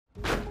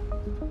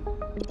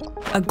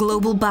A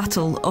global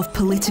battle of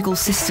political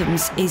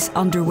systems is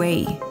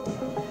underway.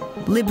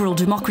 Liberal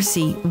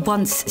democracy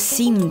once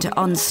seemed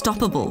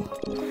unstoppable.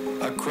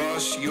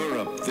 Across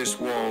Europe this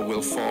wall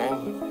will fall,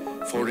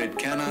 for it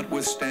cannot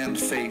withstand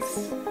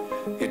faith,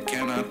 it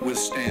cannot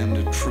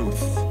withstand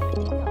truth.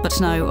 But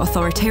now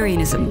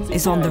authoritarianism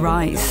is on the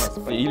rise.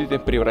 Элиты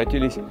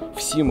превратились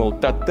в символ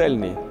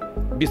тотальной,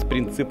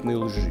 беспринципной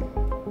лжи.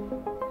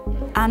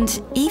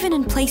 And even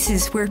in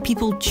places where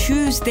people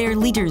choose their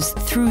leaders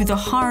through the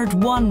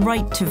hard-won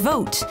right to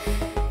vote,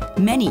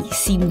 many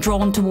seem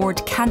drawn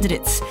toward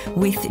candidates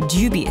with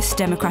dubious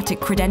democratic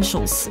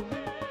credentials.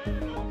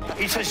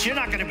 He says, "You're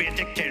not going to be a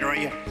dictator, are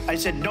you?" I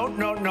said, "No,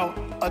 no, no,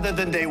 other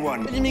than day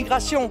one."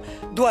 L'immigration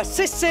doit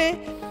cesser.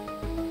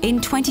 In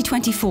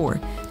 2024,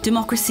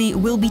 democracy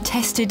will be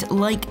tested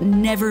like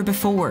never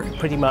before.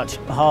 Pretty much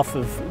half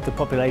of the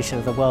population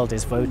of the world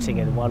is voting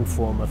in one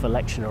form of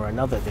election or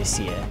another this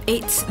year.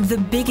 It's the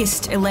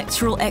biggest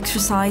electoral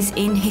exercise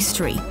in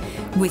history,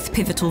 with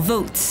pivotal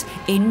votes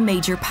in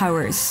major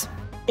powers.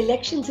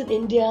 Elections in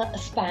India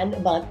span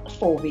about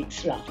 4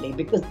 weeks roughly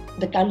because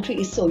the country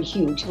is so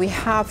huge. We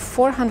have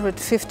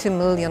 450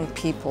 million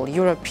people,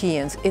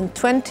 Europeans, in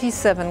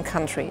 27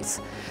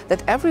 countries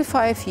that every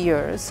 5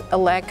 years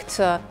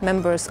elect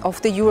members of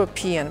the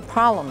European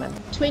Parliament.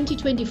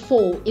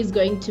 2024 is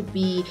going to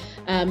be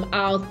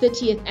our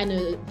 30th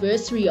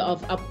anniversary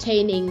of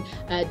obtaining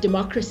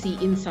democracy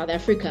in South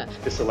Africa.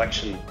 This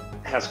election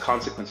has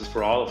consequences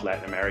for all of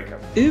Latin America.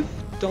 If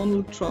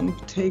Donald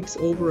Trump takes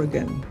over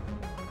again,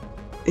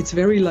 it's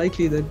very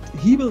likely that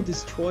he will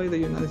destroy the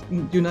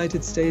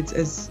United States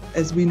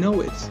as we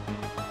know it.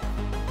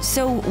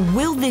 So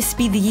will this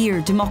be the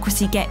year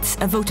democracy gets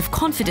a vote of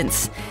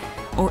confidence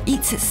or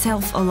eats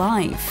itself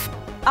alive?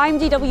 I'm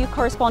DW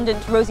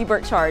Correspondent Rosie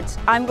Birchard.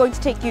 I'm going to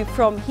take you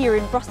from here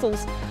in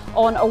Brussels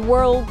on a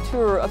world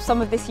tour of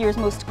some of this year's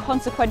most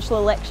consequential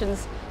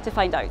elections to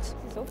find out.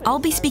 I'll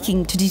be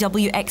speaking to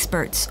DW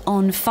experts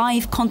on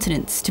 5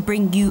 continents to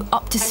bring you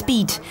up to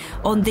speed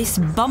on this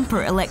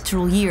bumper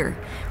electoral year,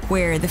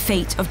 where the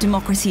fate of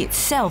democracy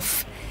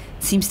itself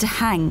seems to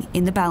hang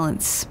in the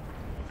balance.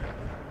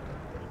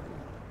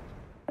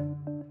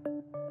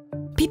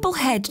 People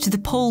head to the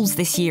polls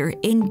this year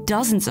in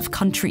dozens of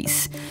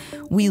countries.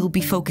 We'll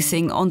be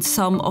focusing on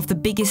some of the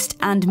biggest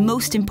and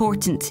most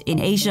important in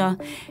Asia,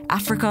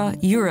 Africa,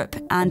 Europe,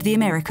 and the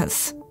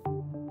Americas.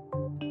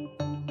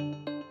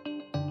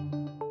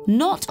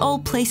 Not all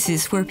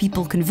places where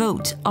people can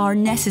vote are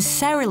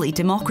necessarily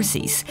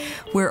democracies,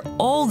 where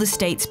all the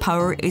state's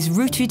power is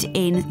rooted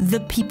in the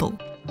people.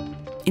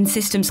 In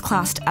systems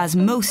classed as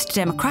most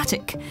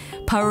democratic,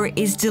 power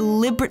is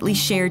deliberately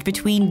shared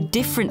between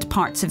different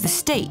parts of the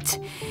state.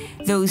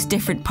 Those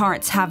different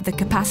parts have the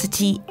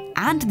capacity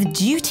and the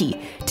duty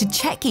to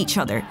check each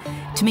other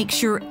to make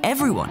sure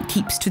everyone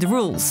keeps to the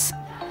rules.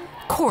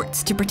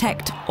 Courts to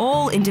protect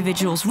all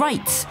individuals'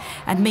 rights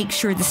and make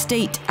sure the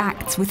state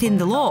acts within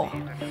the law.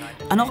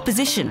 An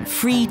opposition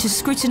free to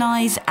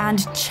scrutinise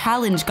and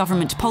challenge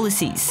government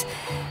policies.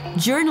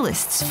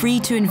 Journalists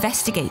free to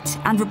investigate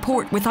and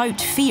report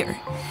without fear.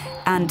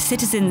 And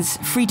citizens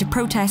free to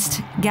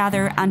protest,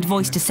 gather and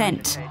voice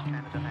dissent.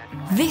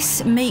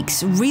 This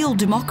makes real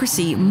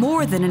democracy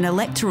more than an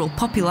electoral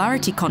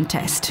popularity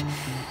contest.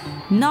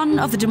 None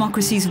of the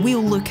democracies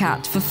we'll look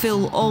at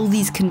fulfil all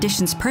these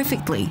conditions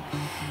perfectly.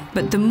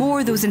 But the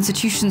more those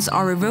institutions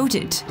are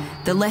eroded,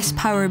 the less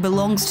power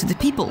belongs to the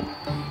people,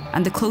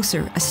 and the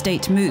closer a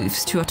state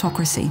moves to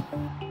autocracy.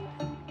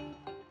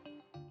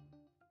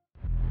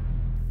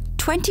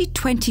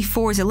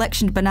 2024's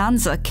election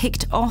bonanza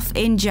kicked off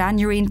in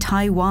January in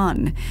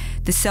Taiwan,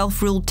 the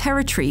self-ruled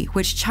territory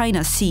which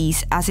China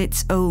sees as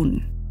its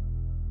own.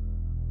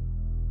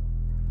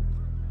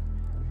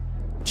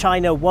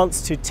 China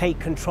wants to take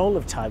control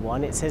of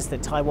Taiwan. It says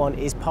that Taiwan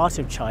is part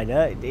of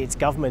China, its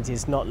government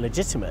is not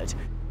legitimate.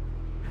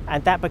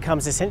 And that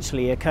becomes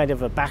essentially a kind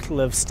of a battle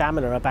of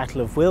stamina, a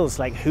battle of wills,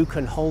 like who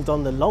can hold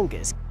on the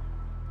longest.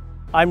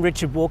 I'm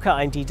Richard Walker,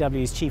 I'm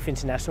DW's Chief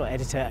International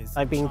Editor.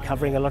 I've been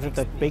covering a lot of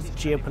the big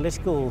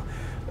geopolitical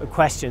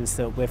questions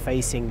that we're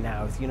facing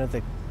now. You know,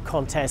 the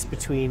contest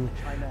between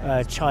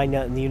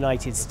China and the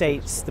United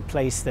States, the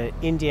place that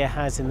India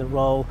has in the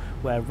role,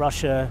 where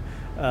Russia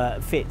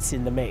fits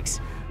in the mix.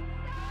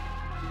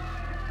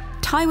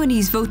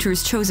 Taiwanese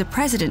voters chose a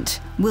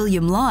president,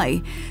 William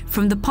Lai,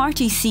 from the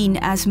party seen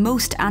as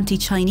most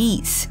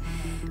anti-Chinese.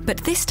 But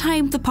this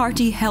time the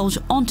party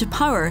held onto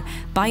power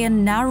by a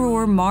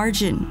narrower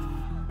margin.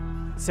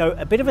 So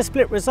a bit of a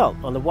split result.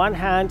 On the one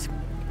hand,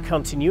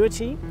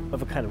 continuity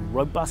of a kind of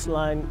robust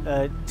line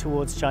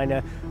towards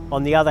China.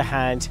 On the other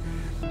hand,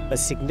 a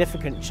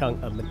significant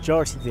chunk, a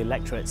majority of the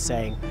electorate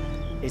saying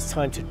it's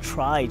time to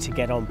try to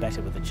get on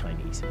better with the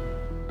Chinese.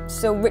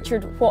 So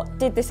Richard, what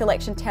did this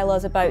election tell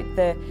us about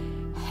the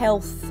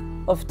health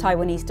of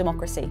Taiwanese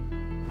democracy?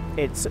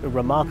 It's a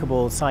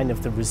remarkable sign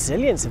of the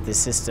resilience of this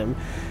system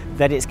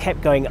that it's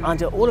kept going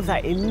under all of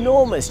that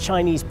enormous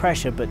Chinese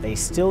pressure, but they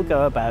still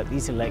go about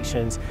these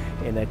elections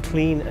in a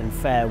clean and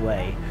fair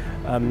way.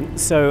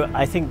 So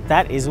I think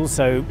that is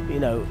also,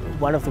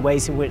 one of the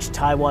ways in which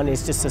Taiwan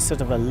is just a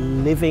sort of a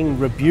living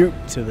rebuke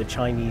to the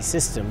Chinese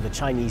system. The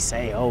Chinese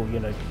say,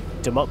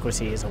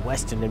 democracy is a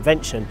Western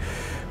invention.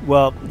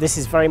 Well, this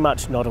is very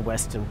much not a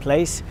Western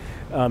place,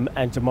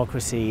 and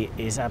democracy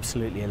is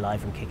absolutely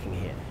alive and kicking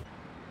here.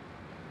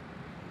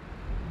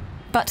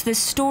 But the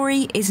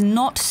story is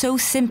not so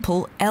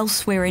simple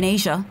elsewhere in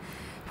Asia,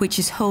 which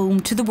is home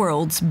to the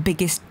world's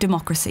biggest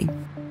democracy.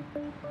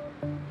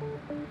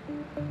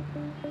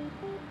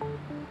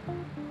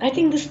 I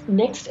think this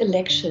next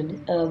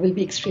election will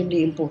be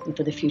extremely important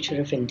for the future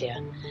of India,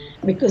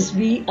 because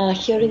we are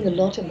hearing a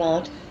lot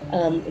about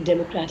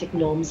democratic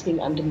norms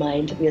being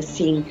undermined. We are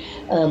seeing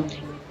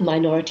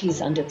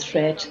minorities under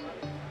threat.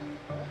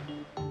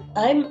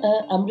 I'm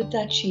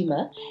Amrita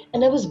Chima,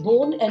 and I was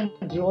born and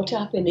brought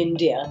up in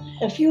India.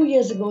 A few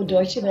years ago,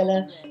 Deutsche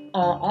Welle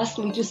asked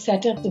me to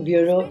set up the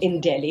bureau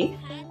in Delhi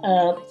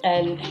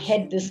and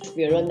head this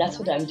bureau, and that's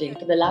what I'm doing.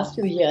 For the last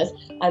few years,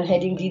 I'm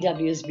heading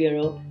DW's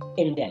bureau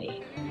in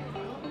Delhi.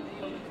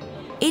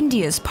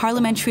 India's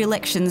parliamentary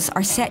elections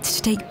are set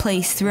to take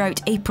place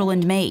throughout April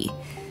and May.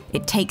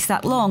 It takes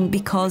that long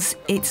because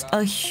it's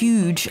a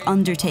huge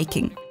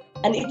undertaking.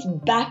 And it's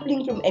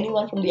baffling from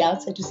anyone from the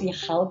outside to see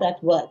how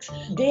that works.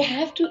 They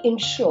have to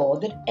ensure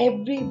that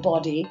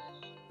everybody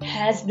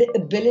has the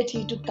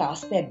ability to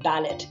cast their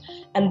ballot.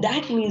 And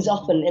that means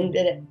often,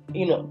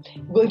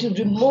 going to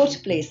remote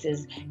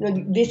places.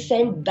 They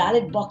send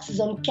ballot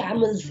boxes on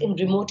camels in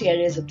remote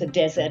areas of the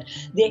desert.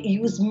 They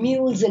use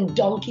mules and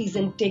donkeys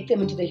and take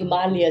them into the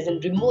Himalayas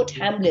and remote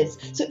hamlets.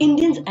 So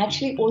Indians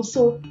actually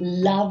also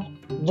love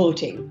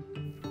voting.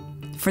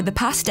 For the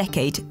past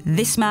decade,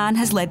 this man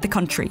has led the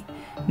country,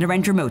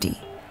 Narendra Modi.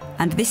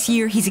 And this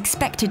year he's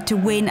expected to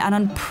win an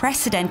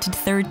unprecedented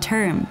third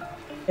term.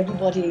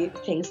 Everybody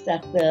thinks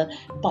that the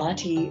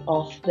party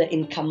of the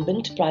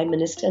incumbent Prime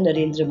Minister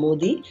Narendra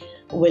Modi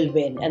will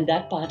win, and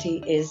that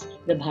party is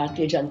the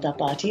Bharatiya Janata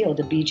Party, or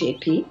the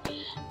BJP.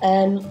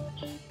 And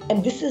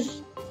this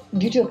is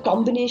due to a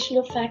combination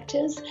of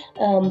factors.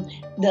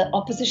 The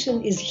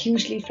opposition is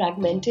hugely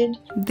fragmented.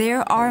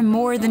 There are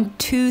more than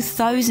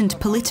 2,000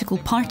 political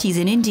parties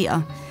in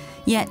India,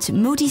 yet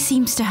Modi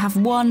seems to have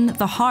won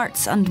the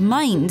hearts and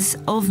minds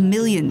of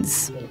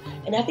millions.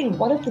 And I think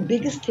one of the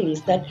biggest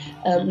things that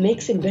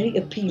makes him very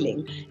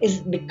appealing is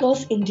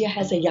because India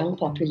has a young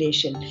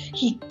population,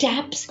 he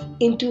taps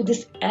into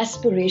this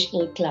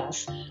aspirational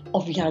class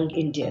of young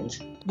Indians.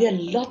 There are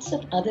lots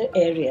of other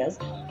areas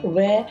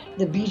where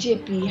the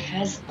BJP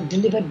has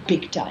delivered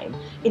big time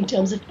in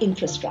terms of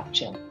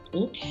infrastructure.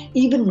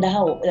 Even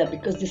now,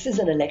 because this is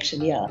an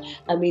election year,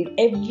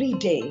 every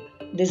day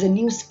there's a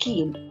new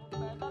scheme.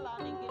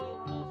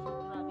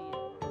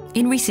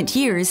 In recent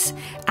years,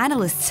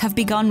 analysts have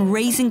begun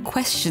raising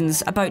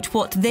questions about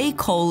what they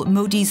call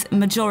Modi's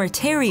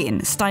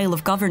majoritarian style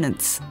of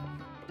governance.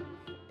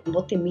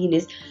 What they mean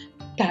is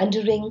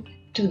pandering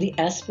to the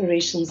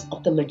aspirations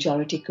of the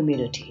majority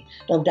community.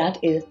 Now that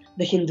is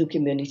the Hindu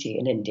community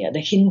in India.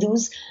 The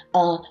Hindus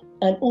are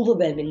an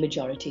overwhelming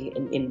majority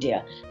in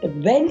India. But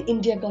when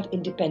India got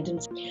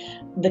independence,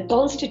 the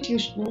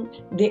constitution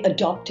they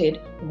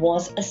adopted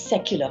was a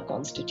secular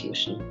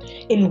constitution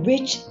in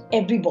which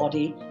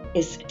everybody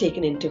is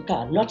taken into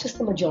account, not just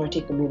the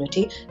majority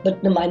community,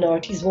 but the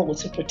minorities were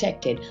also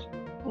protected.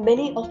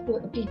 Many of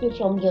the people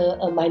from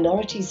the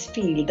minorities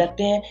feel that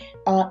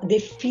they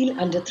feel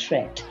under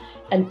threat.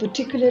 And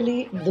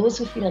particularly those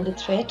who feel under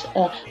threat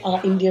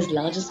are India's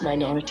largest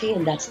minority,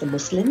 and that's the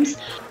Muslims.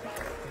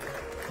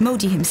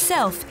 Modi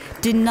himself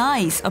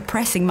denies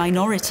oppressing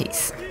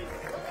minorities.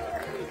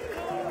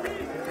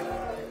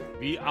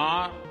 We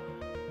are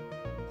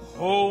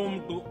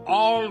home to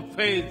all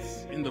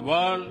faiths in the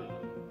world,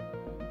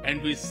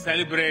 and we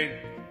celebrate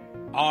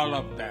all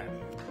of them.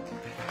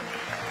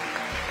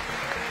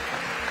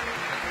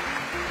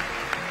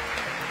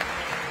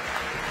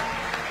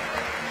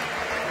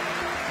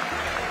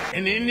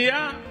 In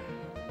India,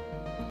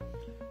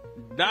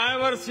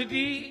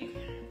 diversity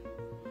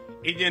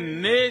is a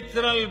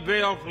natural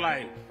way of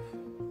life.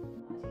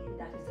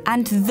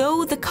 And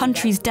though the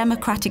country's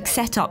democratic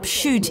setup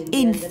should,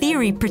 in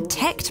theory,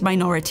 protect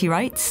minority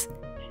rights,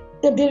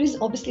 there is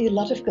obviously a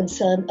lot of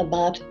concern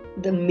about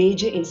the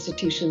major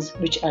institutions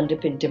which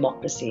underpin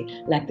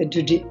democracy, like the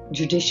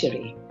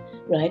judiciary,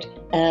 right?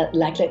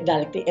 Like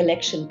the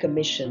election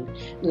commission,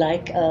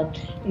 like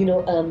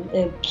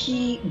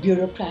key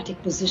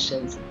bureaucratic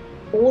positions.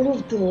 All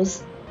of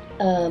those,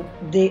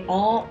 there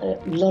are a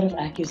lot of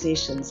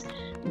accusations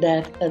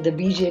that the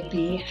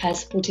BJP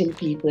has put in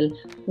people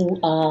who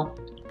are,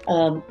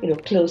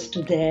 close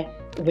to their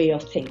way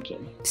of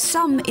thinking.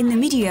 Some in the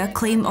media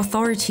claim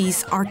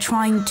authorities are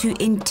trying to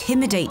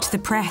intimidate the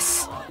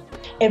press.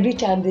 Every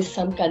time there's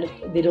some kind of,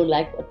 they don't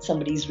like what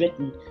somebody's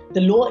written,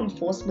 the law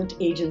enforcement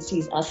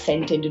agencies are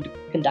sent in to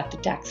conduct a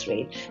tax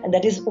raid. And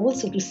that is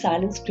also to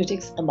silence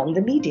critics among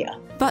the media.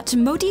 But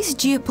Modi's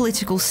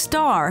geopolitical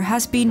star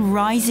has been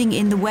rising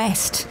in the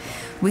West,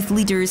 with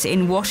leaders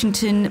in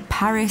Washington,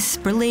 Paris,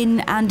 Berlin,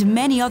 and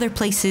many other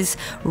places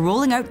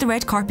rolling out the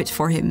red carpet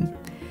for him.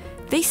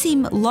 They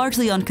seem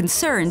largely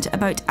unconcerned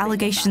about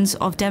allegations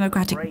of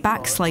democratic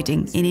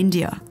backsliding in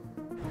India.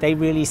 They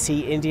really see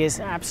India as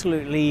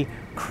absolutely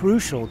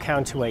crucial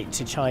counterweight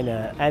to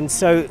China. And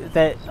so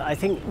that I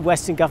think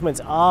Western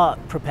governments are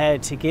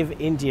prepared to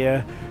give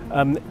India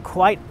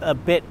quite a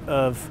bit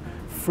of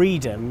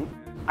freedom.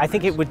 I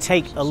think it would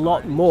take a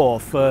lot more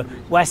for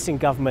Western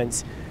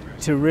governments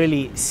to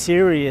really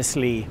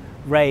seriously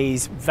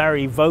raise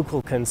very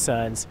vocal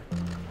concerns.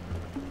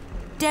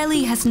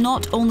 Delhi has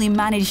not only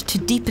managed to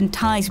deepen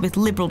ties with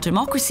liberal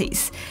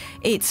democracies,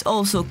 it's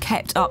also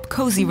kept up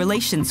cosy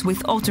relations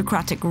with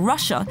autocratic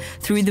Russia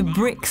through the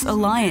BRICS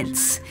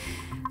alliance.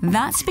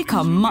 That's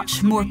become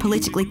much more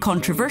politically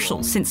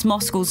controversial since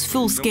Moscow's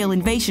full-scale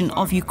invasion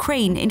of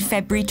Ukraine in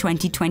February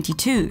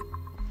 2022.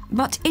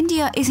 But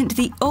India isn't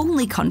the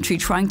only country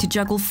trying to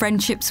juggle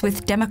friendships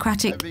with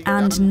democratic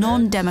and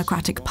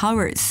non-democratic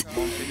powers.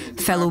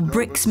 Fellow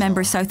BRICS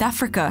member South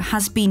Africa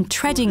has been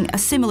treading a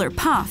similar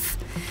path.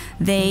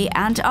 They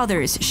and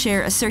others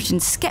share a certain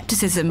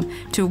scepticism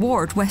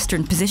toward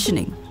Western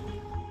positioning.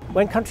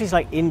 When countries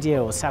like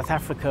India or South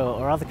Africa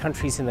or other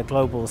countries in the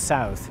global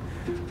south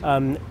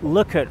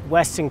look at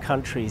Western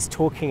countries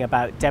talking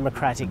about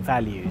democratic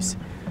values,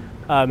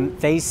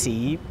 they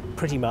see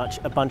pretty much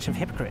a bunch of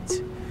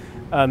hypocrites.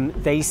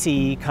 They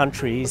see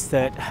countries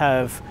that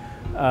have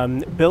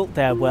built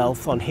their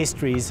wealth on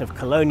histories of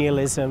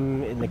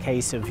colonialism, in the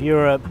case of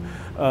Europe,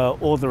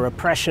 or the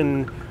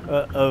repression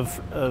of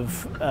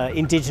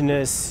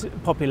indigenous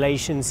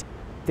populations.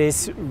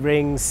 This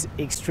rings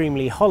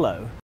extremely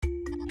hollow.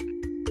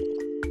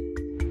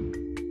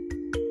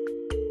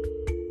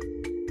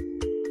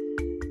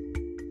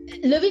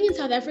 Living in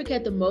South Africa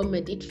at the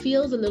moment, it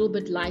feels a little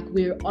bit like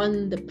we're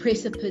on the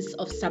precipice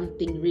of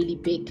something really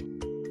big.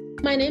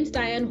 My name's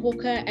Diane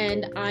Hawker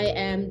and I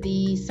am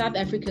the South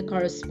Africa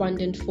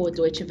correspondent for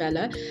Deutsche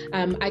Welle.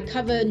 I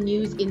cover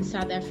news in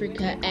South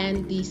Africa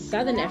and the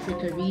Southern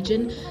Africa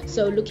region,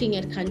 so looking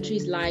at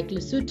countries like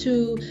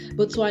Lesotho,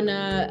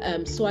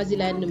 Botswana,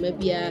 Swaziland,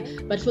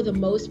 Namibia, but for the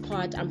most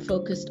part I'm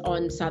focused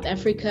on South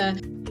Africa.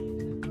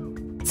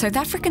 South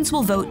Africans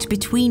will vote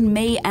between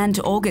May and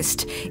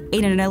August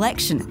in an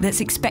election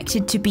that's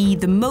expected to be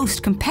the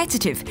most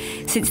competitive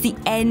since the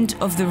end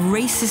of the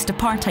racist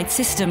apartheid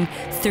system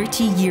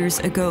 30 years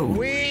ago.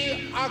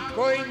 We are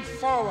going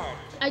forward.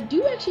 I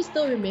do actually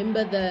still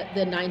remember the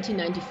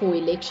 1994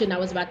 election. I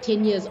was about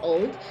 10 years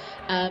old.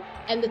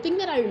 And the thing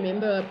that I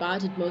remember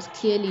about it most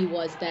clearly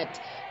was that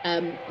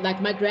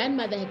like my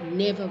grandmother had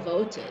never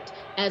voted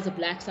as a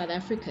black South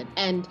African.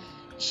 And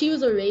she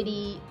was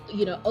already,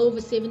 over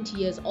 70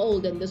 years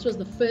old, and this was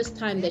the first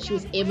time that she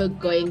was ever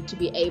going to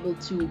be able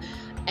to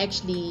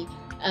actually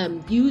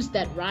use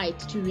that right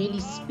to really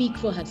speak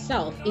for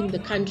herself in the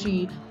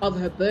country of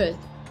her birth.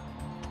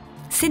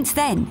 Since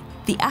then,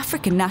 the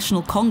African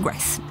National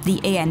Congress, the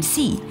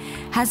ANC,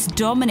 has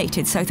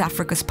dominated South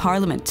Africa's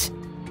parliament.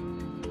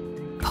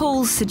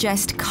 Polls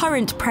suggest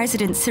current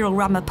President Cyril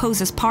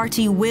Ramaphosa's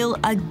party will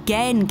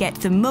again get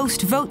the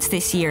most votes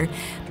this year,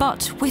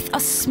 but with a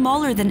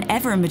smaller than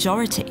ever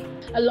majority.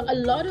 A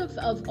lot of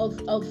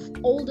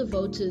older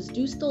voters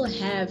do still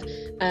have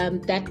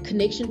that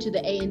connection to the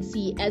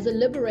ANC as a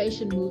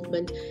liberation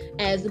movement,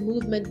 as a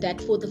movement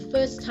that for the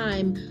first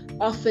time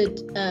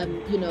offered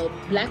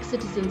black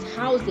citizens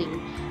housing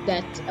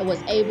that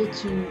was able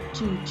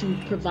to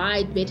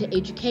provide better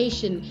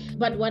education.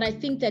 But what I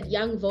think that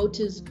young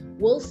voters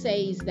will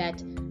say is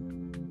that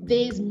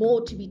there's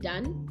more to be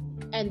done,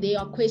 and there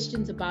are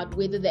questions about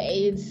whether the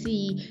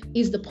ANC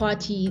is the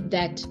party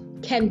that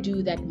can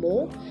do that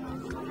more.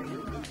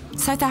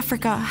 South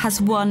Africa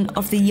has one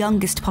of the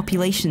youngest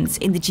populations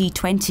in the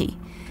G20,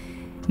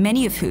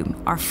 many of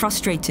whom are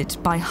frustrated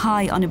by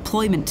high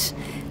unemployment,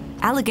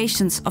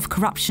 allegations of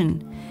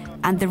corruption,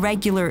 and the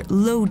regular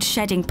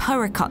load-shedding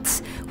power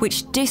cuts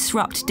which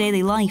disrupt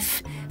daily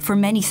life for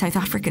many South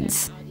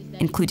Africans,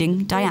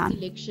 including Diane.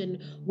 Election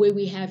where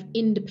we have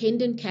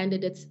independent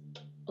candidates.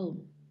 Oh,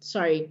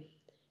 sorry,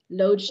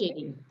 load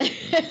shedding.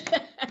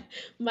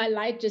 My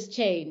light just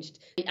changed.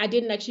 I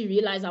didn't actually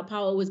realize our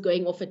power was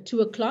going off at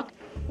 2 o'clock.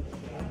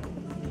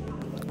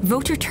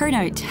 Voter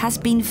turnout has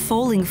been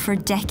falling for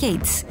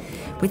decades,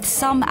 with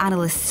some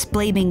analysts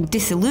blaming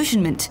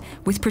disillusionment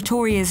with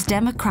Pretoria's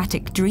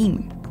democratic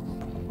dream.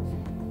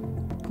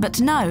 But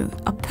now,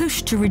 a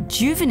push to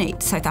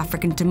rejuvenate South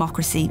African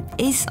democracy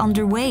is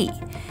underway.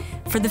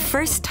 For the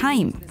first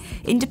time,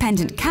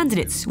 independent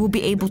candidates will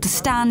be able to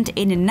stand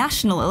in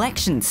national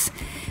elections,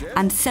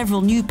 and several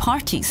new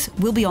parties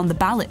will be on the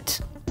ballot.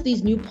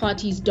 These new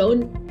parties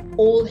don't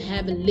all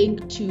have a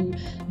link to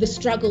the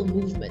struggle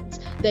movement.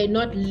 They're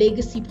not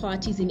legacy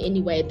parties in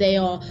any way. They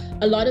are,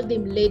 a lot of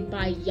them, led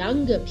by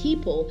younger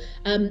people,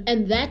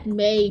 and that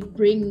may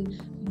bring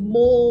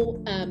more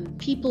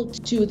people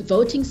to the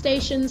voting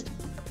stations.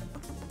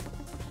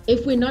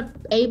 If we're not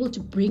able to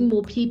bring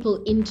more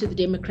people into the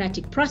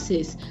democratic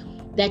process,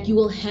 that you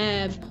will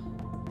have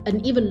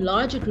an even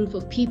larger group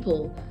of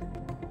people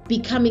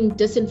becoming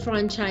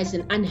disenfranchised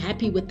and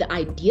unhappy with the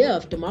idea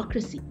of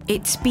democracy.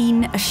 It's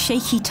been a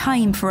shaky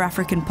time for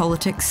African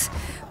politics,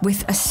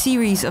 with a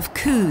series of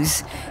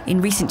coups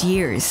in recent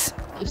years.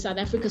 If South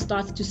Africa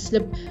starts to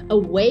slip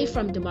away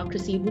from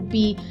democracy, it would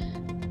be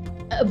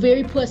a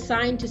very poor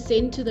sign to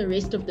send to the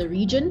rest of the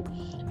region.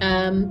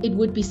 It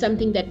would be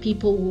something that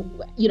people,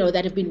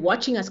 that have been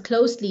watching us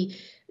closely,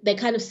 they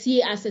kind of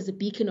see us as a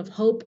beacon of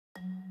hope.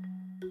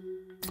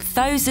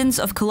 Thousands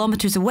of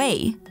kilometres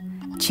away,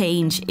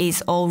 change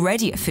is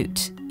already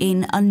afoot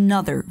in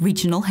another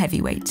regional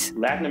heavyweight.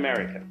 Latin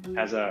America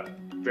has a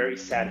very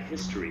sad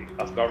history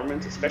of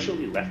governments,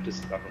 especially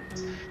leftist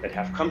governments, that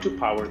have come to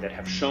power, that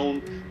have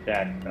shown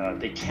that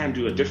they can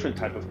do a different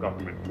type of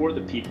government for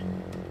the people,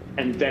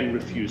 and then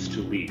refuse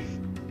to leave.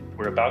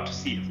 We're about to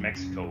see if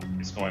Mexico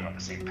is going on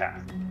the same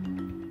path.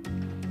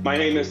 My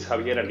name is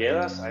Javier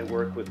Arguedas. I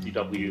work with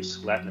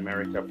DW's Latin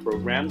America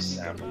programs.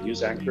 I'm a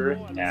news anchor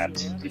at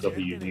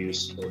DW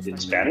News in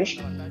Spanish,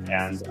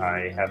 and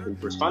I have been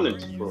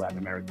correspondent for Latin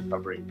America,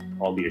 covering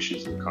all the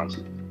issues in the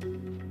continent.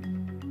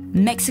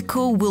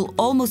 Mexico will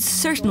almost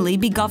certainly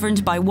be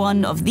governed by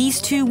one of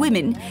these two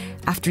women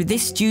after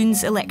this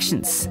June's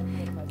elections.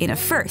 In a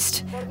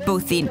first,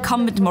 both the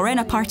incumbent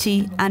Morena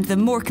party and the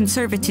more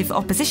conservative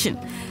opposition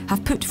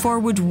have put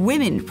forward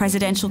women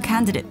presidential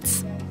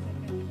candidates.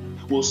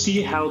 We'll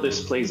see how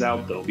this plays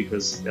out, though,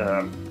 because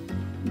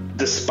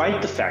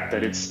despite the fact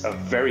that it's a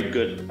very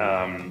good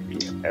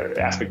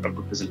aspect of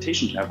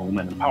representation to have a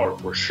woman in power,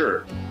 for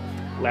sure,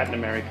 Latin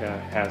America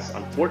has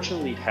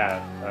unfortunately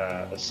had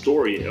a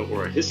story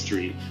or a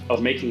history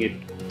of making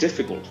it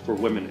difficult for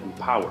women in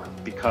power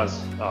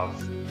because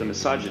of the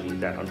misogyny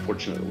that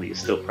unfortunately is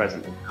still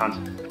present in the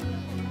continent.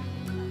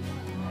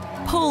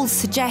 Polls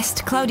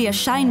suggest Claudia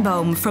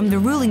Sheinbaum from the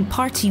ruling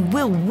party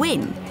will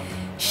win.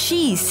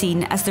 She's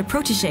seen as the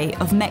protege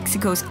of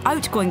Mexico's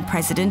outgoing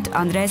president,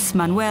 Andrés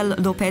Manuel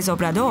López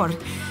Obrador,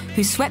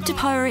 who swept to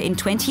power in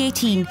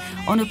 2018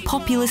 on a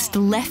populist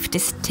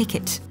leftist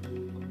ticket.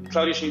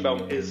 Claudia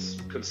Sheinbaum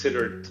is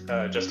considered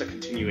just a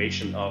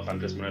continuation of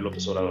Andrés Manuel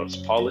López Obrador's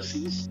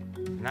policies.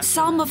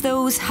 Some of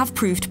those have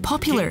proved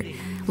popular,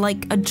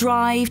 like a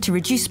drive to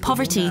reduce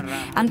poverty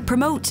and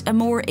promote a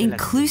more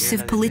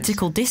inclusive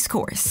political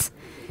discourse.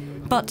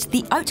 But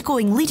the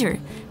outgoing leader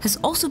has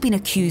also been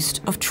accused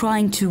of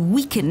trying to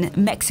weaken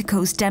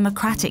Mexico's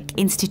democratic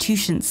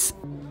institutions.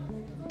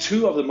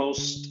 Two of the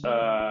most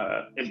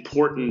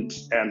important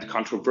and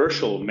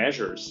controversial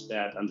measures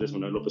that Andrés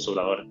Manuel López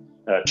Obrador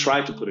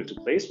tried to put into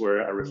place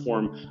were a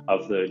reform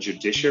of the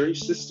judiciary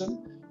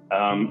system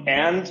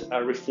and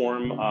a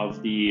reform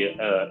of the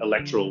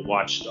electoral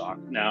watchdog.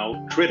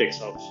 Now, critics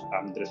of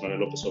Andrés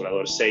Manuel López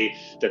Obrador say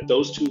that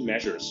those two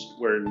measures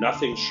were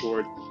nothing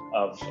short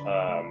of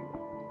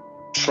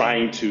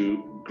trying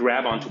to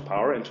grab onto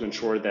power and to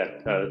ensure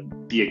that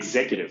the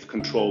executive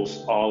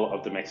controls all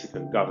of the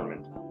Mexican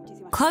government.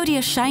 Claudia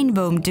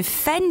Sheinbaum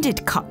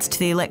defended cuts to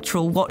the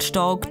electoral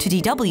watchdog to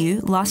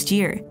DW last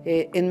year.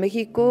 En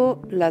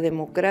México, la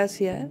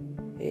democracia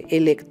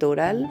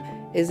electoral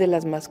es de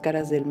las más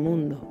caras del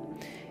mundo.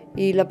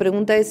 Y la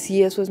pregunta es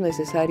si eso es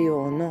necesario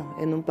o no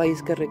en un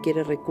país que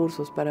requiere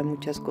recursos para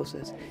muchas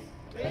cosas.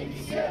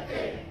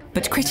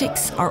 But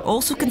critics are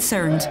also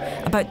concerned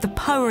about the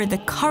power the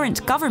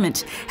current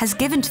government has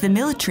given to the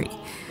military,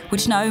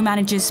 which now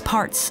manages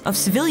parts of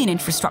civilian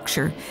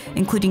infrastructure,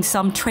 including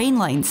some train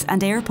lines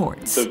and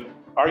airports. The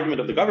argument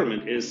of the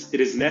government is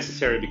it is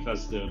necessary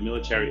because the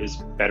military is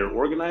better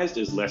organized,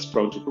 is less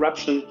prone to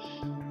corruption.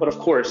 But of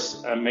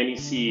course, many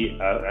see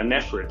an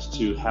effort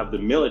to have the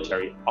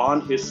military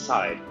on his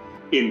side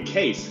in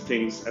case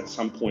things at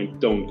some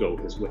point don't go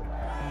his way.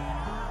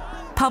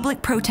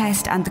 Public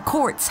protest and the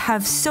courts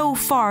have so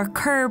far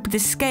curbed the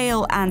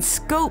scale and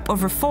scope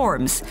of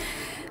reforms.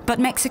 But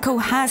Mexico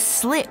has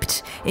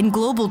slipped in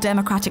global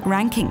democratic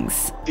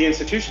rankings. The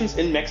institutions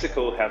in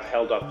Mexico have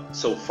held up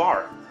so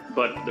far,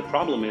 but the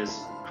problem is,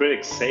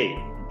 critics say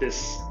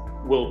this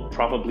will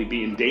probably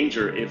be in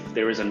danger if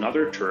there is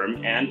another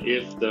term and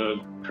if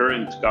the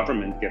current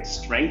government gets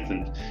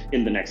strengthened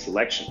in the next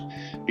election,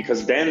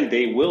 because then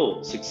they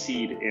will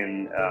succeed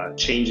in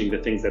changing the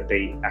things that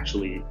they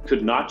actually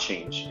could not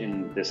change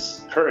in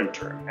this current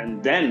term.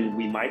 And then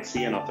we might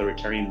see an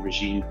authoritarian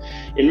regime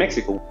in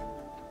Mexico.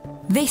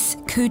 This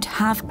could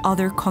have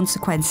other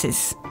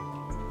consequences.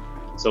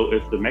 So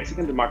if the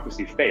Mexican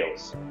democracy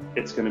fails,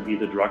 it's going to be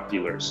the drug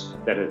dealers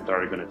that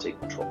are going to take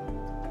control.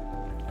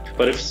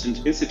 But if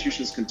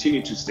institutions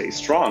continue to stay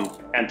strong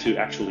and to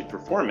actually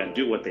perform and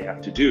do what they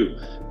have to do,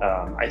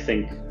 I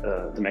think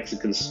the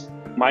Mexicans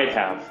might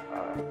have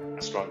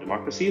a strong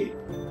democracy.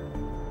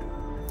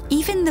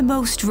 Even the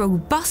most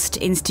robust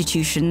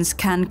institutions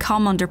can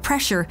come under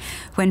pressure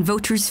when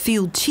voters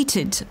feel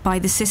cheated by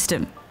the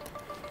system.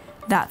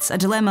 That's a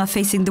dilemma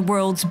facing the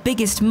world's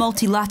biggest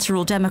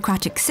multilateral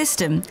democratic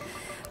system,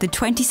 the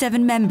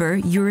 27-member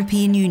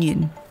European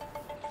Union.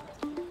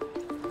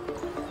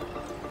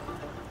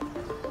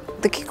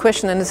 The key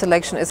question in this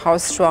election is how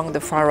strong the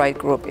far-right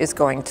group is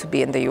going to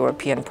be in the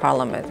European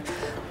Parliament.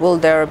 Will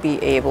they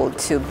be able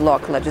to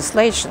block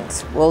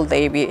legislations? Will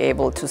they be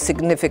able to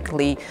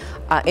significantly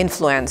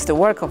influence the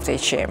work of the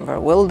chamber?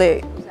 Will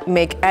they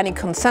make any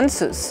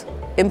consensus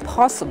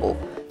impossible.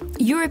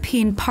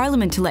 European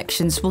Parliament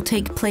elections will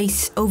take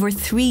place over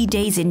 3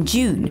 days in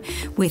June,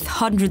 with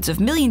hundreds of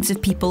millions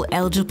of people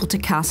eligible to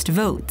cast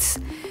votes.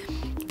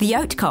 The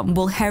outcome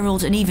will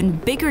herald an even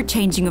bigger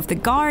changing of the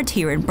guard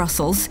here in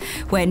Brussels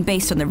when,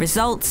 based on the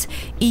results,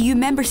 EU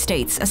member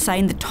states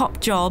assign the top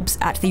jobs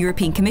at the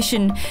European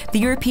Commission, the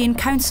European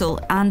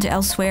Council and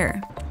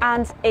elsewhere.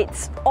 And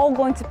it's all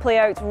going to play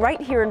out right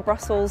here in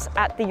Brussels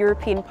at the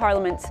European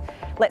Parliament.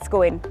 Let's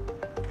go in.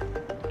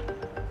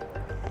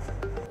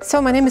 So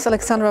my name is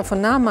Alexandra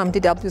von Nahm, I'm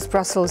DW's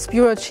Brussels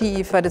bureau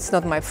chief, but it's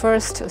not my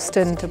first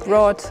stint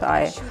abroad.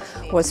 I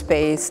was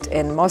based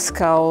in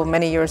Moscow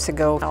many years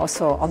ago.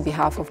 Also on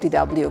behalf of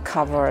DW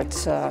covered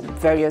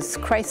various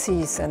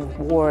crises and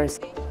wars.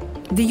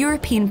 The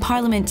European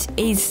Parliament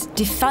is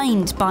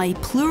defined by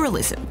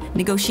pluralism,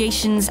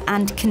 negotiations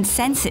and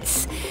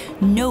consensus.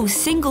 No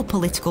single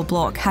political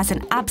bloc has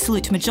an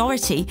absolute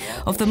majority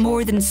of the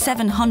more than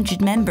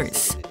 700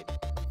 members.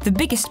 The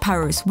biggest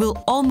powers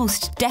will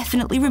almost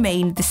definitely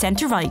remain the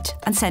centre-right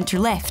and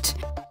centre-left.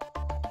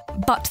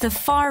 But the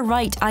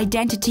far-right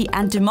Identity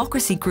and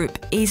Democracy Group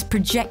is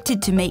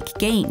projected to make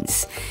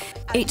gains.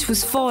 It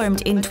was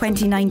formed in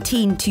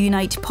 2019 to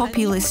unite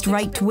populist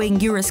right-wing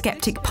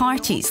Eurosceptic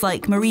parties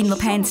like Marine Le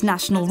Pen's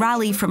National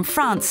Rally from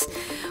France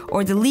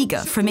or the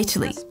Liga from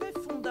Italy.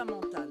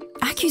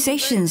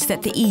 Accusations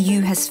that the EU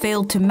has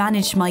failed to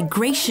manage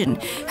migration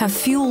have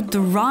fueled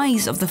the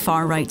rise of the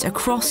far-right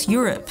across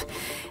Europe.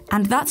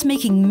 And that's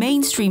making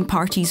mainstream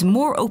parties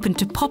more open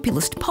to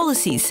populist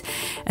policies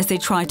as they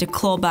try to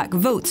claw back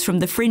votes from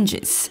the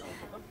fringes.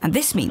 And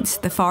this means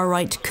the far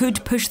right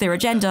could push their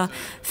agenda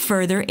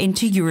further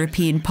into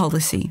European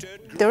policy.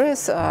 There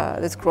is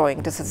this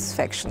growing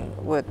dissatisfaction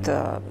with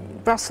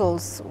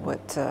Brussels,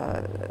 with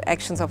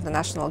actions of the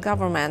national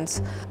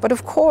governments. But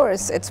of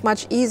course, it's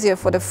much easier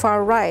for the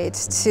far right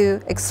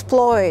to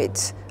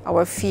exploit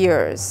our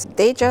fears.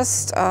 They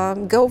just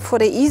go for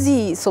the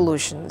easy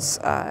solutions.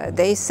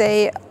 They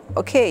say,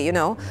 okay, you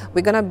know,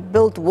 we're going to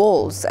build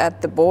walls at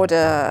the border,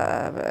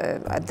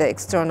 at the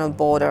external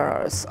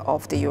borders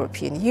of the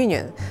European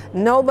Union.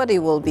 Nobody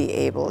will be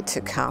able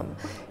to come.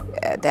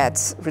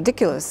 That's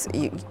ridiculous.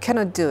 You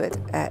cannot do it.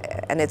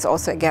 And it's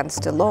also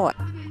against the law.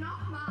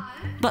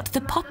 But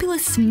the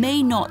populists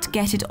may not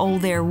get it all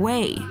their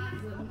way.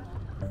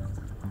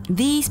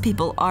 These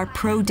people are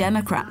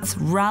pro-Democrats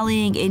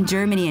rallying in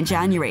Germany in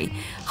January.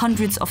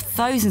 Hundreds of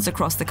thousands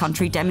across the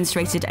country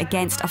demonstrated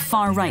against a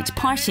far-right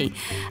party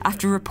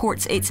after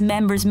reports its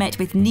members met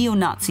with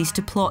neo-Nazis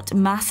to plot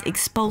mass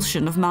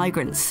expulsion of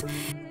migrants.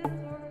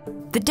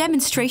 The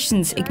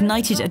demonstrations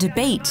ignited a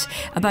debate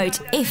about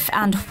if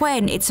and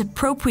when it's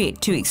appropriate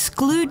to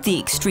exclude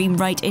the extreme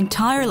right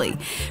entirely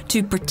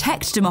to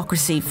protect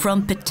democracy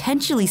from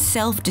potentially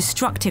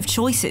self-destructive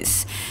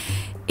choices.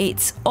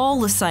 It's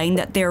all a sign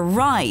that their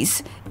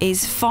rise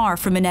is far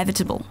from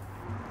inevitable.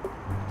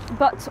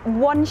 But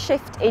one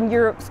shift in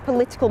Europe's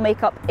political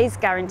makeup is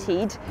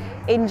guaranteed.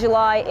 In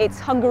July, it's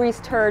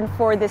Hungary's turn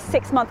for the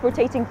 6-month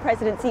rotating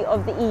presidency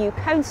of the EU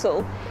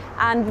Council,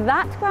 and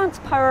that grants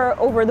power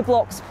over the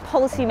bloc's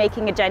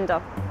policy-making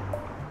agenda.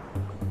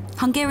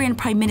 Hungarian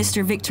Prime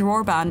Minister Viktor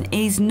Orbán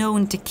is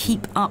known to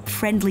keep up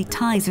friendly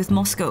ties with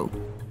Moscow.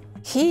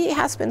 He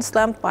has been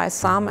slammed by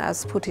some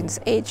as Putin's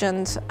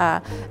agent,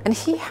 and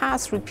he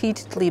has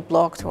repeatedly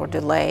blocked or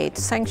delayed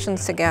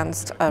sanctions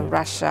against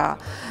Russia.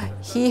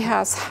 He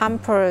has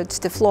hampered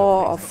the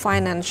flow of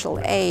financial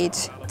aid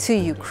to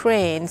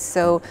Ukraine.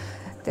 So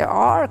there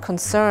are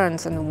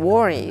concerns and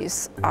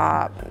worries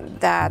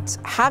that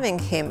having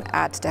him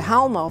at the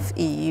helm of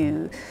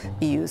the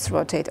EU's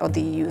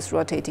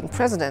rotating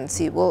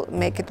presidency will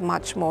make it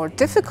much more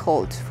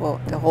difficult for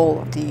the whole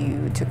of the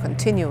EU to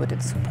continue with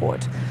its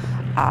support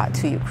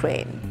to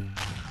Ukraine.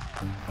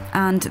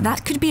 And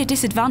that could be a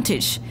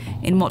disadvantage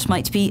in what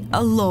might be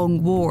a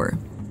long war.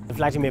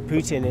 Vladimir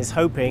Putin is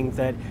hoping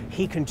that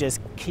he can just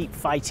keep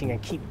fighting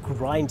and keep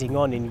grinding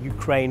on in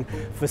Ukraine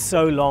for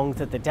so long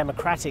that the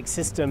democratic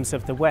systems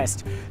of the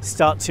West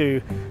start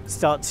to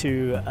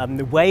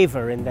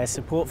waver in their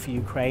support for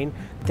Ukraine.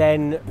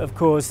 Then, of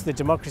course, the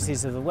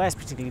democracies of the West,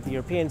 particularly the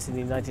Europeans and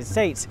the United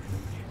States,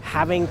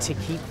 having to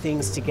keep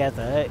things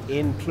together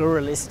in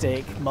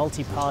pluralistic,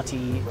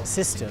 multi-party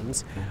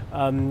systems.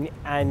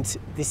 And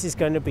this is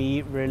going to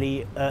be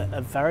really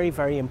a very,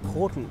 very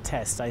important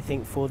test, I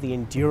think, for the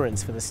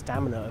endurance, for the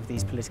stamina of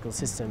these political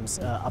systems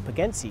up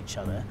against each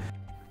other.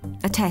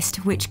 A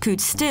test which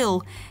could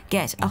still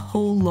get a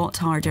whole lot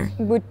harder.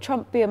 Would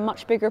Trump be a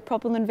much bigger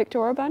problem than Viktor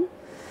Orbán?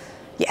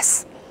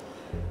 Yes.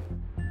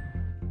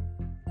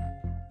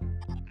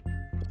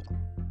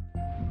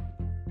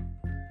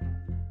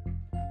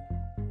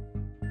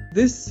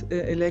 This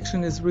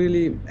election is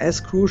really as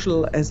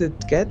crucial as it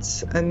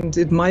gets, and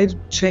it might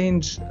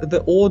change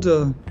the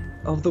order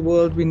of the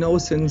world we know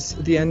since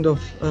the end of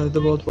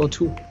the World War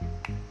II.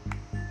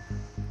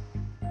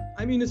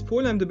 I'm Ines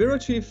Pohl, I'm the bureau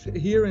chief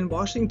here in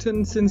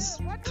Washington since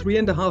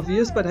 3.5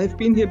 years, but I've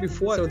been here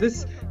before, so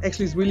this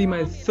actually is really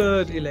my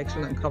third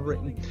election I'm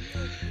covering.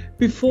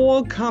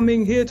 Before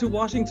coming here to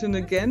Washington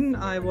again,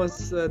 I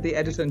was the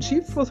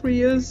editor-in-chief for 3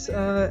 years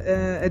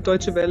at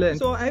Deutsche Welle.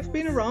 So I've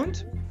been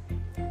around.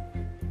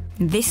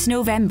 This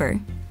November,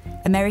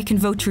 American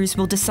voters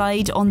will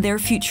decide on their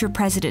future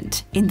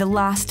president in the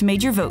last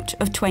major vote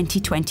of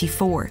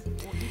 2024.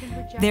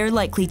 They're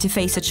likely to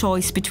face a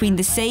choice between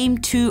the same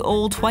two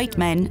old white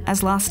men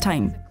as last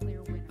time.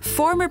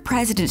 Former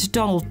President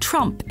Donald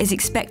Trump is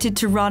expected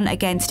to run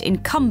against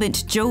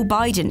incumbent Joe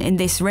Biden in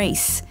this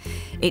race.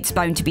 It's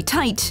bound to be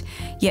tight,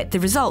 yet the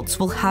results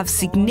will have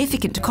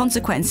significant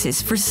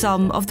consequences for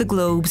some of the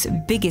globe's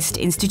biggest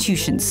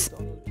institutions.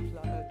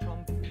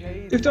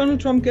 If Donald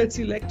Trump gets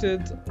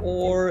elected,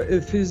 or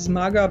if his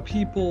MAGA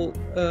people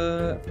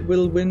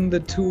will win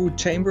the two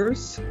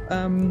chambers,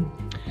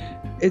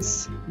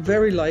 it's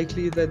very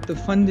likely that the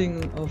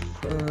funding of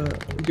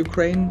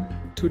Ukraine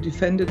to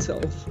defend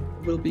itself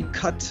will be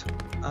cut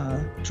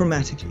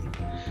dramatically.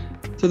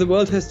 So the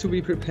world has to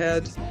be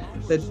prepared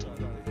that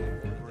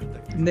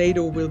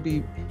NATO will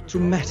be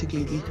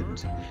dramatically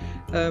weakened.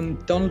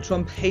 Donald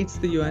Trump hates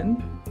the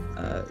UN.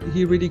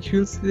 He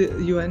ridicules the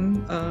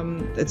UN.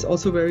 It's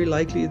also very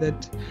likely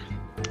that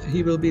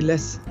he will be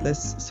less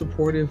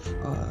supportive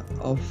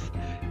of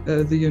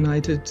the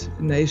United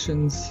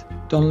Nations.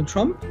 Donald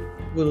Trump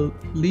will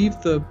leave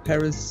the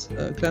Paris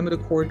Climate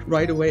Accord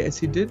right away, as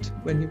he did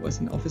when he was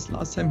in office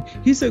last time.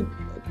 He's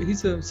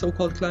a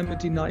so-called climate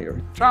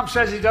denier. Trump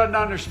says he doesn't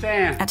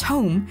understand. At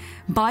home,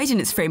 Biden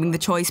is framing the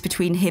choice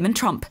between him and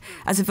Trump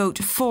as a vote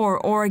for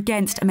or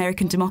against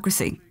American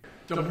democracy.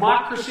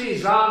 Democracy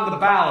is on the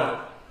ballot.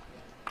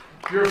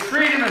 Your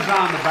freedom is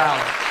on the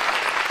ballot.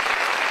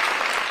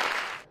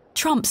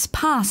 Trump's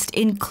past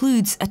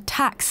includes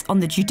attacks on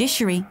the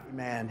judiciary.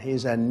 Man,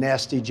 he's a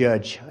nasty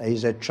judge.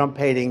 He's a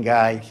Trump-hating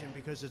guy.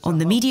 On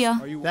the media.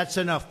 That's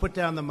enough. Put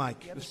down the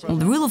mic. On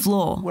the rule of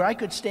law. Where I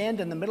could stand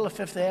in the middle of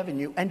Fifth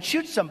Avenue and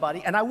shoot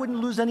somebody and I wouldn't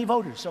lose any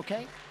voters,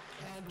 okay?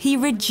 He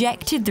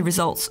rejected the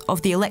results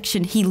of the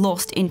election he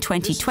lost in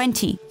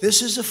 2020.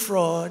 This is a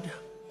fraud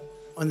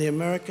on the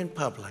American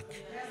public.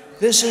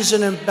 This is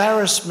an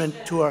embarrassment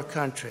to our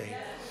country.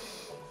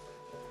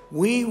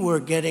 We were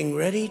getting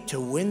ready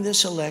to win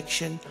this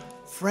election.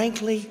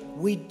 Frankly,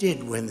 we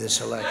did win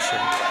this election.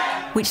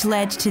 Which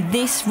led to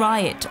this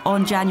riot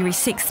on January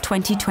 6,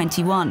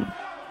 2021.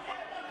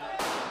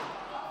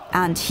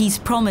 And he's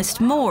promised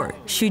more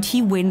should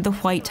he win the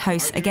White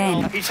House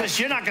again. He says,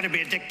 you're not going to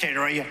be a dictator,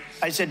 are you?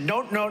 I said,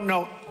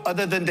 no,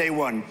 other than day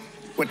one.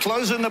 We're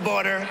closing the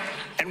border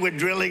and we're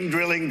drilling.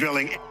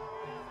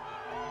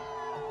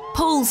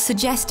 Polls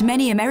suggest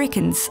many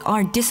Americans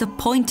are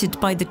disappointed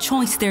by the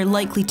choice they're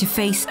likely to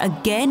face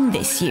again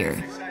this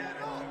year.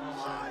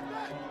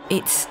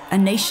 It's a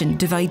nation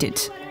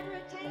divided.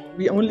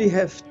 We only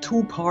have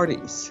two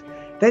parties.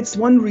 That's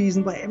one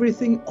reason why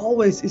everything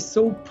always is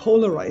so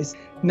polarized.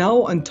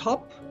 Now on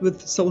top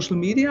with social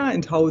media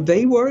and how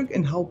they work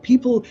and how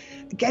people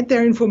get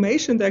their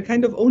information, they're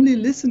kind of only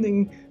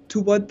listening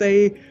to what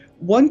they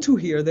want to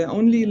hear. They're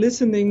only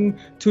listening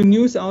to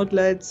news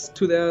outlets,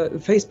 to their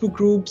Facebook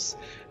groups,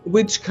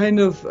 which kind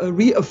of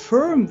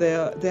reaffirm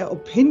their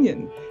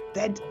opinion.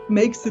 That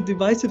makes the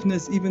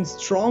divisiveness even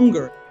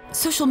stronger.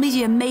 Social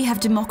media may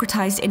have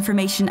democratized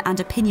information and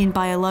opinion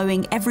by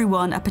allowing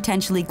everyone a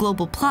potentially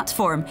global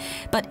platform,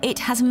 but it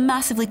has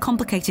massively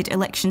complicated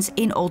elections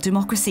in all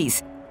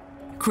democracies,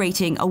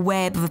 creating a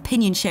web of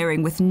opinion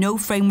sharing with no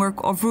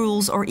framework of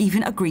rules or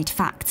even agreed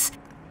facts.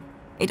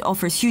 It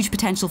offers huge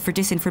potential for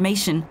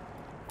disinformation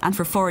and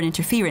for foreign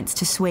interference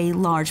to sway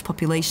large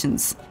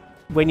populations.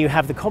 When you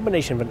have the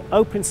combination of an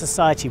open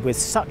society with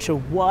such a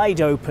wide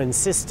open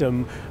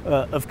system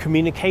of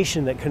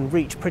communication that can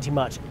reach pretty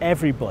much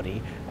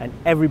everybody, and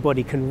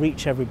everybody can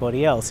reach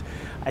everybody else,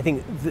 I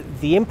think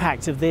the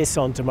impact of this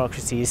on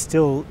democracy is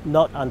still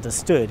not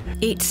understood.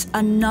 It's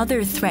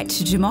another threat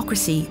to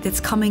democracy that's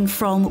coming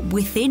from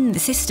within the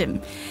system,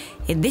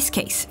 in this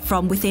case,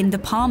 from within the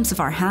palms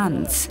of our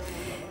hands.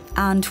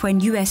 And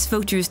when US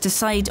voters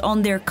decide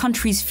on their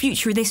country's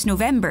future this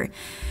November,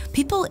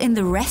 people in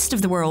the rest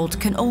of the world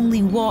can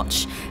only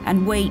watch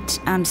and wait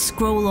and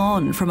scroll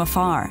on from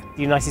afar.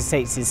 The United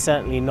States is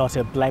certainly not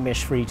a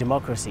blemish-free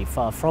democracy,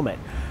 far from it.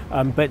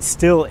 But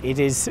still, it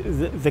is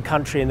the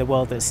country in the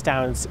world that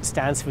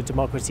stands for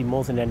democracy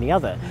more than any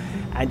other.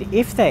 And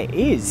if there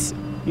is,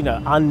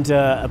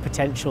 under a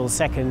potential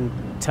second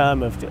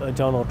term of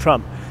Donald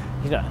Trump,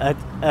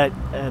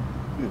 a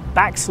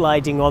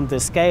backsliding on the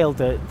scale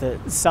that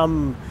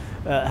some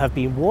have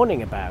been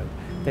warning about,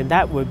 then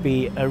that would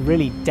be a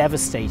really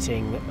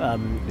devastating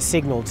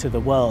signal to the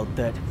world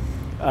that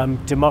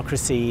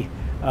democracy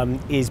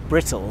is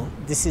brittle.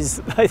 This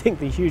is, I think,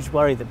 the huge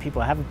worry that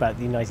people have about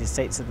the United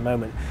States at the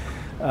moment.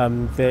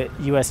 The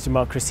US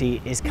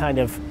democracy is kind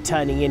of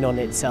turning in on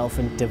itself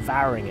and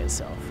devouring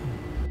itself.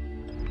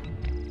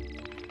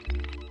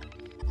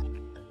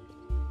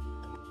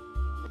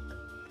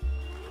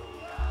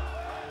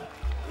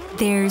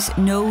 There's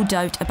no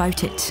doubt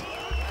about it.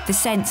 The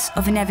sense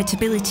of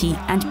inevitability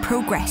and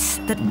progress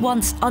that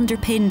once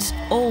underpinned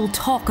all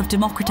talk of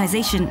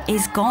democratization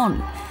is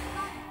gone.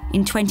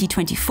 In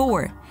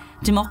 2024,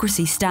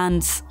 democracy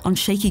stands on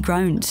shaky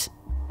ground.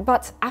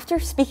 But after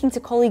speaking to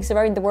colleagues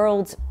around the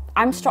world,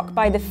 I'm struck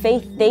by the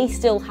faith they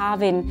still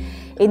have in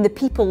the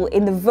people,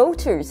 in the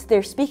voters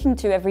they're speaking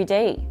to every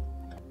day.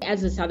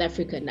 As a South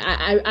African,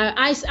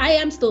 I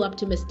am still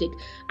optimistic.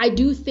 I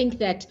do think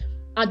that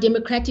our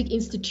democratic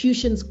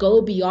institutions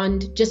go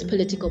beyond just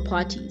political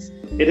parties.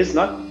 It is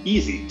not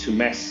easy to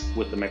mess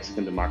with the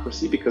Mexican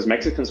democracy because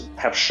Mexicans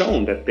have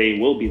shown that they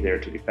will be there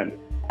to defend it.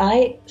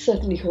 I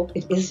certainly hope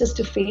it is just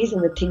a phase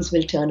and that things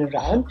will turn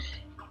around.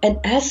 And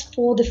as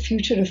for the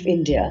future of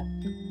India,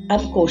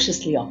 I'm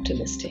cautiously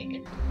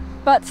optimistic.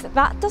 But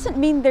that doesn't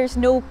mean there's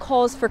no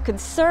cause for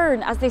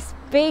concern as this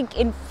big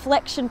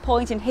inflection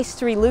point in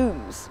history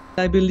looms.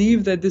 I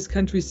believe that this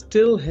country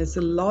still has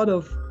a lot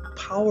of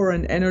power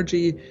and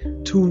energy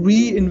to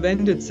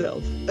reinvent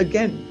itself.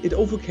 Again, it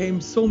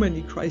overcame so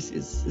many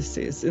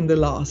crises in the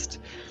last.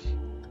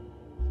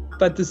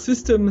 But the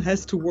system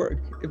has to work.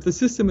 If the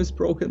system is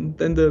broken,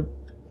 then the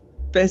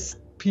best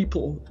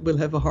people will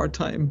have a hard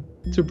time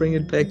to bring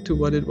it back to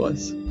what it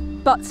was.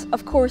 But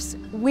of course,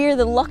 we're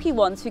the lucky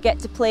ones who get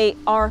to play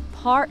our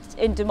part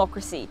in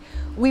democracy.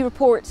 We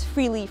report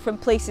freely from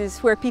places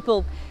where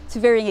people, to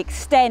varying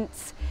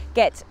extents,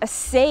 get a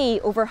say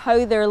over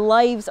how their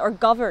lives are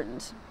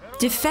governed.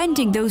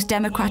 Defending those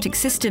democratic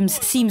systems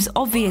seems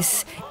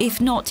obvious, if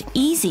not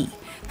easy,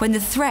 when the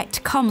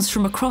threat comes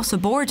from across a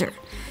border.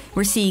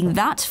 We're seeing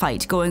that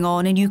fight going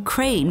on in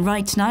Ukraine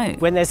right now.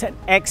 When there's an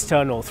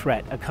external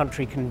threat, a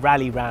country can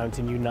rally round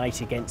and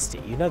unite against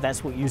it. You know,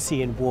 that's what you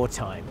see in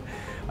wartime.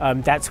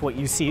 That's what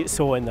you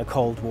saw in the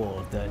Cold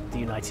War. The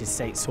United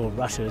States saw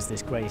Russia as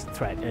this great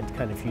threat and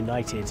kind of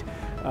united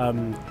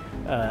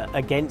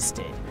against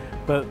it.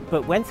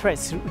 But when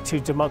threats to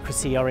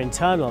democracy are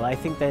internal, I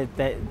think that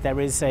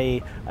there is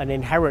an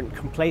inherent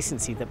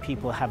complacency that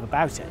people have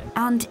about it.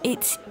 And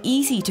it's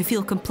easy to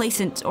feel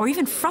complacent or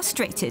even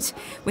frustrated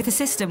with a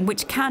system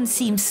which can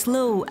seem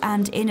slow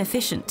and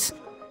inefficient.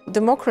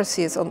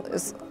 Democracy is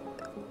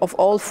of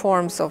all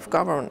forms of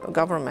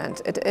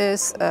government, it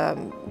is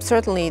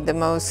certainly the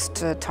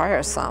most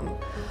tiresome.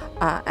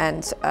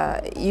 And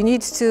you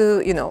need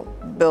to,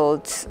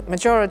 build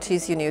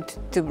majorities, you need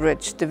to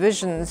bridge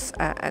divisions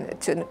and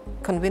to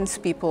convince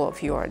people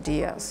of your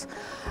ideas.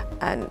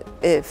 And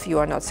if you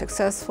are not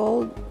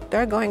successful,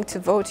 they're going to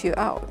vote you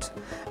out.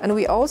 And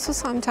we also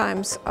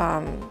sometimes,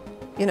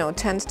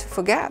 tend to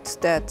forget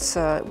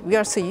that we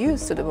are so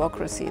used to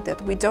democracy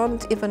that we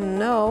don't even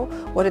know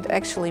what it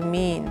actually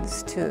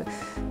means to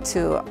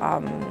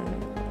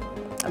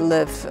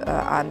live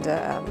under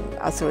an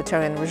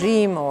authoritarian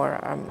regime or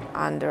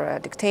under a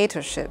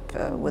dictatorship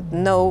with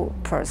no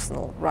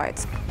personal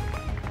rights.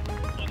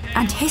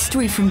 And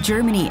history from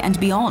Germany and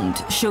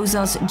beyond shows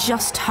us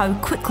just how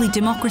quickly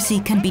democracy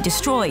can be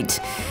destroyed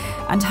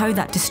and how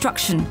that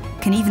destruction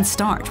can even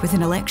start with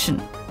an election.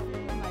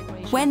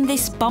 When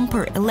this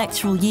bumper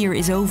electoral year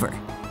is over,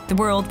 the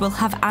world will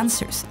have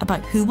answers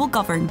about who will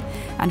govern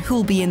and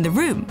who'll be in the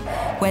room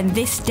when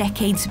this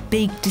decade's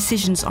big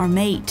decisions are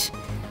made.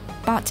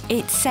 But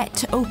it's set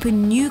to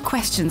open new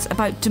questions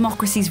about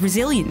democracy's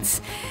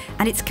resilience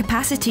and its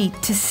capacity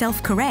to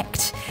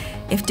self-correct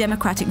if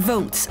democratic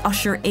votes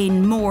usher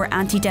in more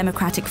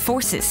anti-democratic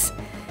forces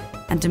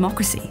and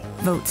democracy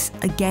votes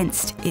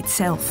against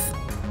itself.